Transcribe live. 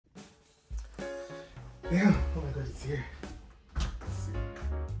Damn, oh my god, it's here. Let's see.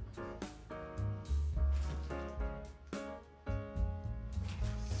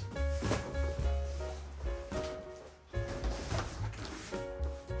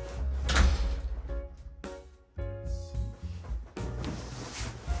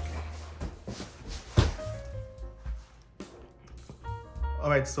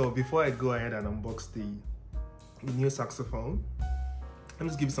 Alright, so before I go ahead and unbox the new saxophone, let me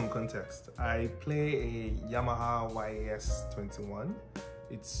just give you some context. I play a Yamaha YAS-21.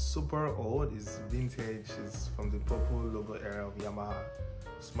 It's super old, it's vintage, it's from the purple logo era of Yamaha.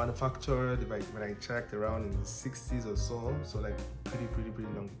 It's manufactured, when I checked, around in the 60s or so like pretty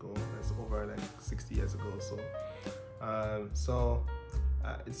long ago. That's over like 60 years ago. So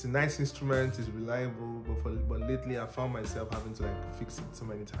it's a nice instrument, it's reliable, but lately I found myself having to like fix it so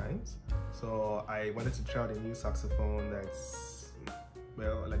many times. So I wanted to try out a new saxophone that's,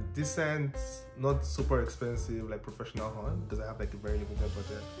 well, like decent, not super expensive, like professional horn, because I have like a very limited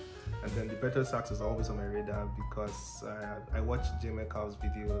budget. And then the BetterSax is always on my radar because I watch Jay Metcalf's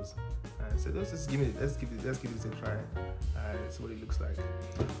videos and said, let's give it a try and see what it looks like.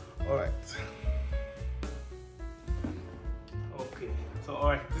 All right. Okay. So all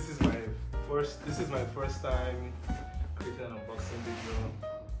right, this is my first time creating an unboxing video.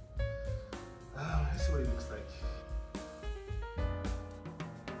 Let's see what it looks like.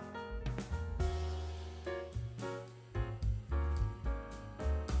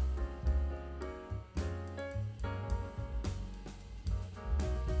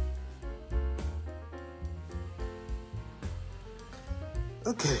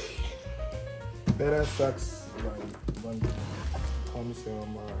 Okay, BetterSax one comes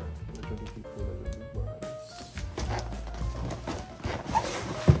from majority people at the big brands.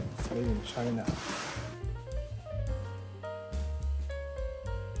 It's made in China.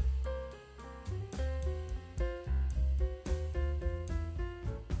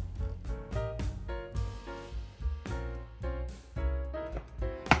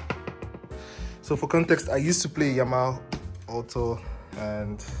 So for context, I used to play Yamaha Alto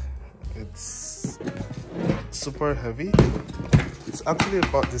and it's super heavy. It's actually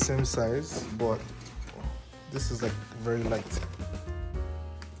about the same size, but this is like very light.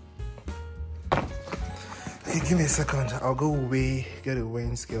 Okay, give me a second. I'll go get a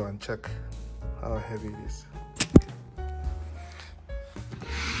weighing scale and check how heavy it is.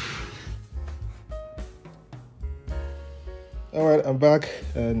 All right, I'm back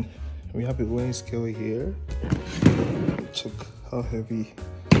and we have a weighing scale here. Check how heavy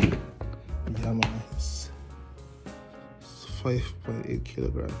Yamaha is. It's 5.8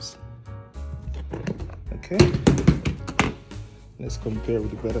 kilograms. Okay, let's compare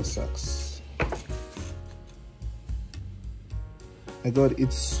with the BetterSax. My god,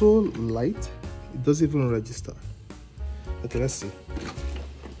 it's so light, it doesn't even register. Okay, let's see.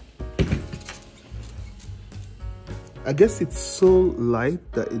 I guess it's so light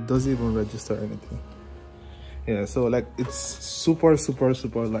that it doesn't even register anything. Yeah, so like it's super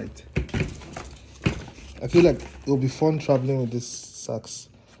light. I feel like it'll be fun traveling with this sax.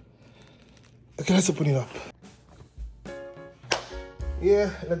 Okay, let's open it up.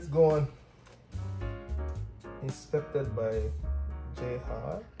 Yeah, let's go on. Inspected by Jay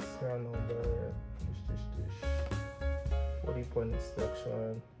Metcalf. Serial number, 40-point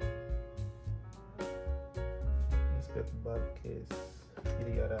inspection. Inspect back case.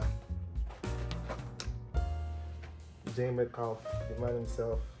 Yada. Jay Metcalf, the man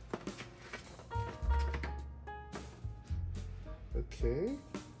himself. Okay,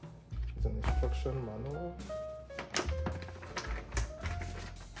 it's an instruction manual.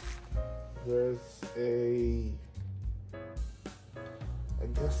 There's I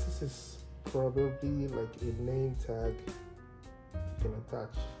guess this is probably like a name tag you can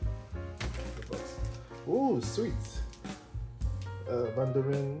attach to the box. Oh, sweet.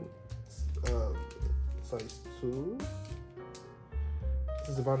 Mandarin size 2. This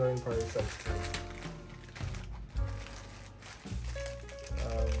is the Mandarin Paris size 2.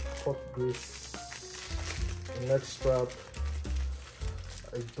 Hot grease, neck strap.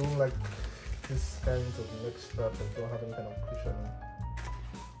 I don't like this kind of neck strap that don't have any kind of cushioning.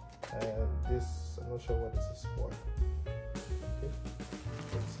 And this, I'm not sure what this is for. Okay,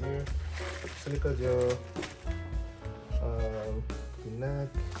 it's here. Silica gel, the neck,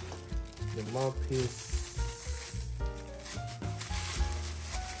 the mouthpiece.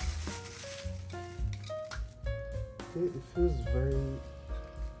 Okay, it feels very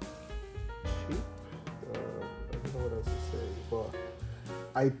cheap. I don't know what else to say, but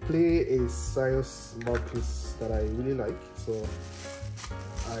I play a Sios mouthpiece that I really like, so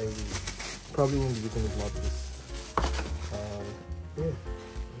I probably won't be using his mouthpiece. Yeah,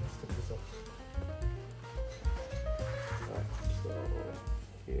 let's take this off. Alright, so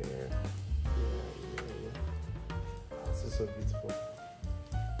here. This is so beautiful.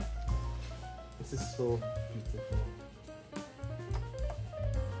 This is so beautiful.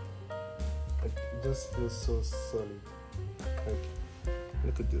 Like, it just feels so solid. Like,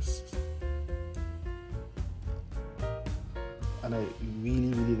 look at this. And I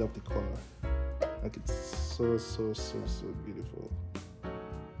really, really love the color. Like, it's so beautiful.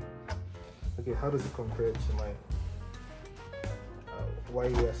 Okay, how does it compare to my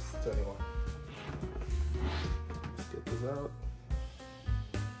YAS-21? Let's get this out.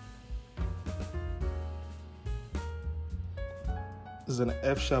 This is an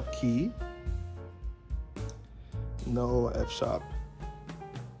F sharp key. No F sharp.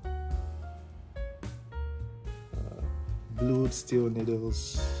 Blued steel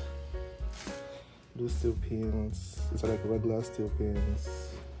needles. Blue steel pins. It's like regular steel pins.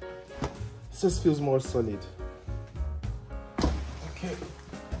 It just feels more solid. Okay.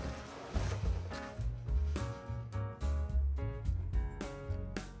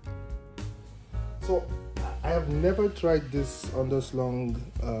 So I have never tried this underslung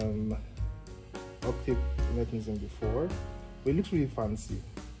octave mechanism before, but it looks really fancy.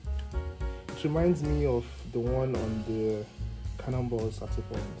 It reminds me of the one on the Cannonball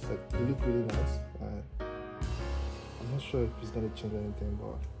saxophone. It's like, they look really nice. I'm not sure if it's gonna change anything,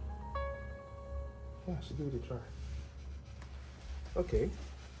 but yeah, I should give it a try. Okay.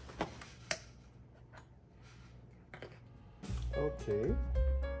 Okay.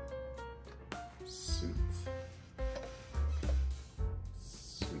 Sweet.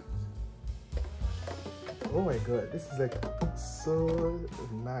 Sweet. Oh my god, this is like so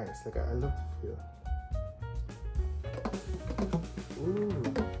nice. Like, I love the feel. Ooh.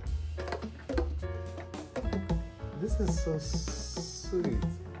 This is so sweet.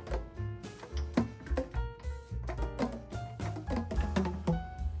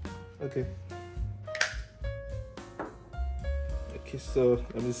 Okay. Okay, so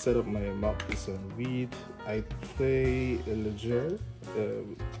let me set up my mouthpiece and read. I play a Leger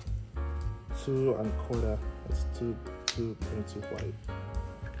 2 1/4. That's 2.25.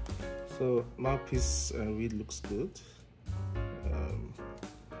 So mouthpiece and read looks good.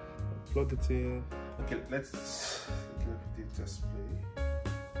 Plug it in. Okay, let's let it just play.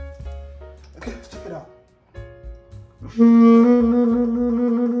 Okay, let's check it out.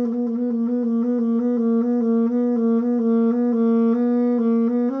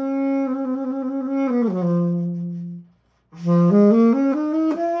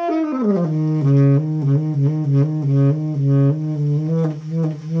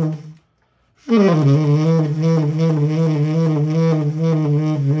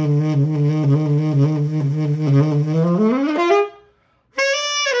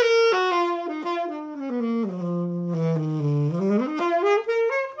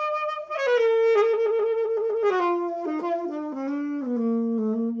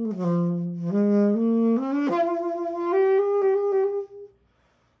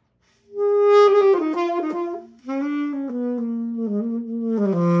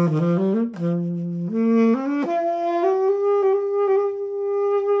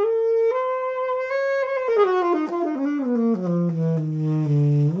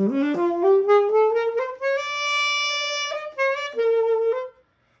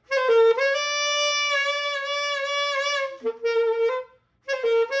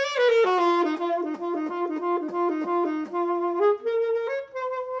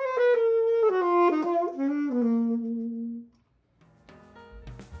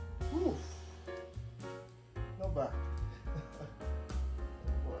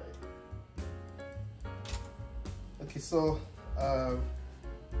 Okay, so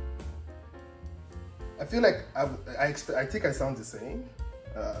I feel like I think I sound the same.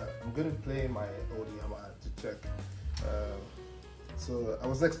 I'm gonna play my old Yamaha to check. So I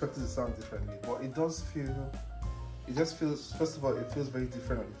was expecting to sound differently, but it does feel. It just feels. First of all, it feels very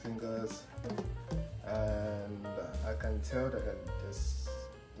different on the fingers, and I can tell that there's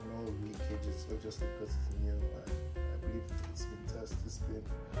no leakages, obviously because it's new. I believe it's been tested, it's been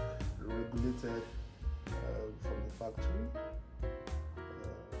regulated from the factory.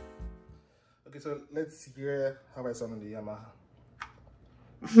 Okay, so let's hear how I sound on the Yamaha.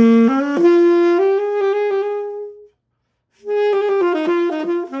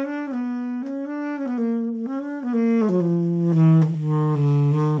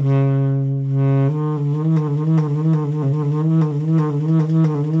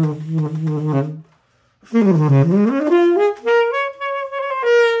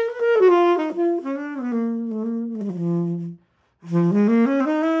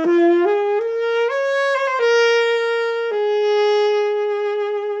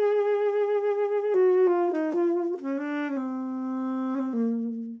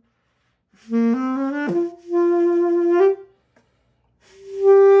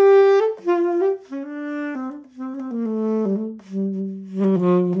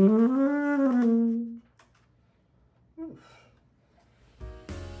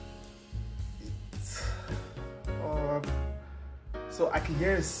 So I can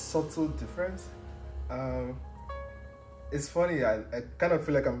hear a subtle difference. It's funny, I kind of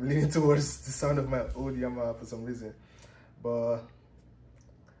feel like I'm leaning towards the sound of my old Yamaha for some reason. But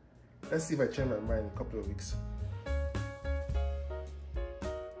let's see if I change my mind in a couple of weeks.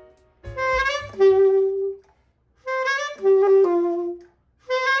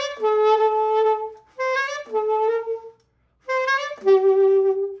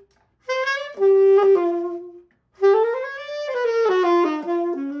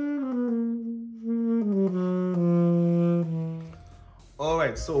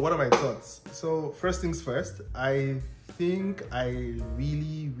 Alright, so what are my thoughts? So first things first, I think I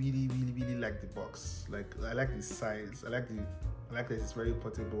really like the box. Like, I like the size, I like that it's very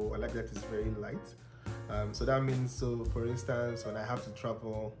portable, I like that it's very light. So that means, so for instance, when I have to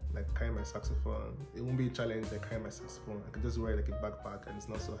travel, like carry my saxophone, it won't be a challenge like carrying my saxophone. I can just wear it like a backpack and it's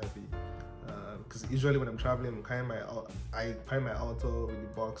not so heavy. Because usually when I'm traveling, I carry my alto with the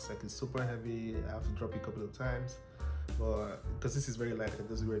box, like it's super heavy, I have to drop it a couple of times. But because this is very light, I can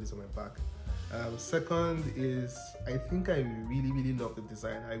just wear this on my back. Second is, I think I really love the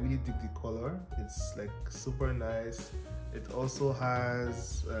design. I really dig the color. It's like super nice. It also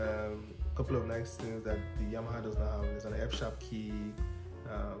has a couple of nice things that the Yamaha does not have. There's an F-sharp key.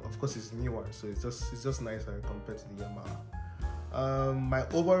 Of course, it's newer, so it's just nicer compared to the Yamaha. My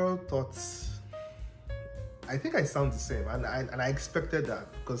overall thoughts, I think I sound the same, and I expected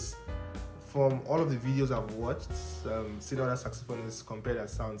that, because from all of the videos I've watched, seeing other saxophonists compare their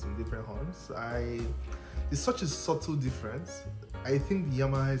sounds in different horns, it's such a subtle difference. I think the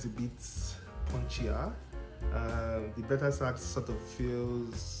Yamaha is a bit punchier. The BetterSax sort of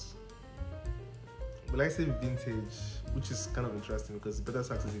feels, well, I say vintage, which is kind of interesting because the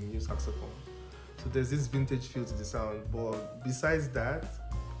BetterSax is a new saxophone. So there's this vintage feel to the sound, but besides that,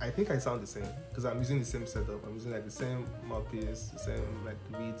 I think I sound the same because I'm using the same setup. I'm using like the same mouthpiece, the same like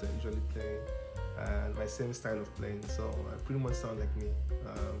reeds I usually play, and my same style of playing. So I pretty much sound like me,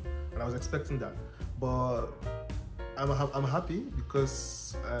 and I was expecting that. But I'm happy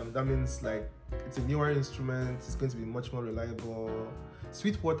because that means like it's a newer instrument. It's going to be much more reliable.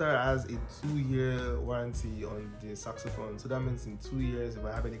 Sweetwater has a 2-year warranty on the saxophone, so that means in 2 years, if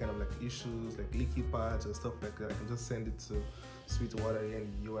I have any kind of like issues, like leaky parts or stuff like that, I can just send it to Sweetwater here in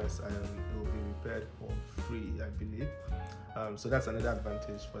the US and it will be repaired for free, I believe. So that's another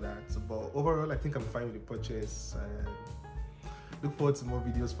advantage for that. So, but overall, I think I'm fine with the purchase, and look forward to more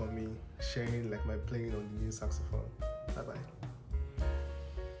videos from me sharing like my playing on the new saxophone. Bye bye.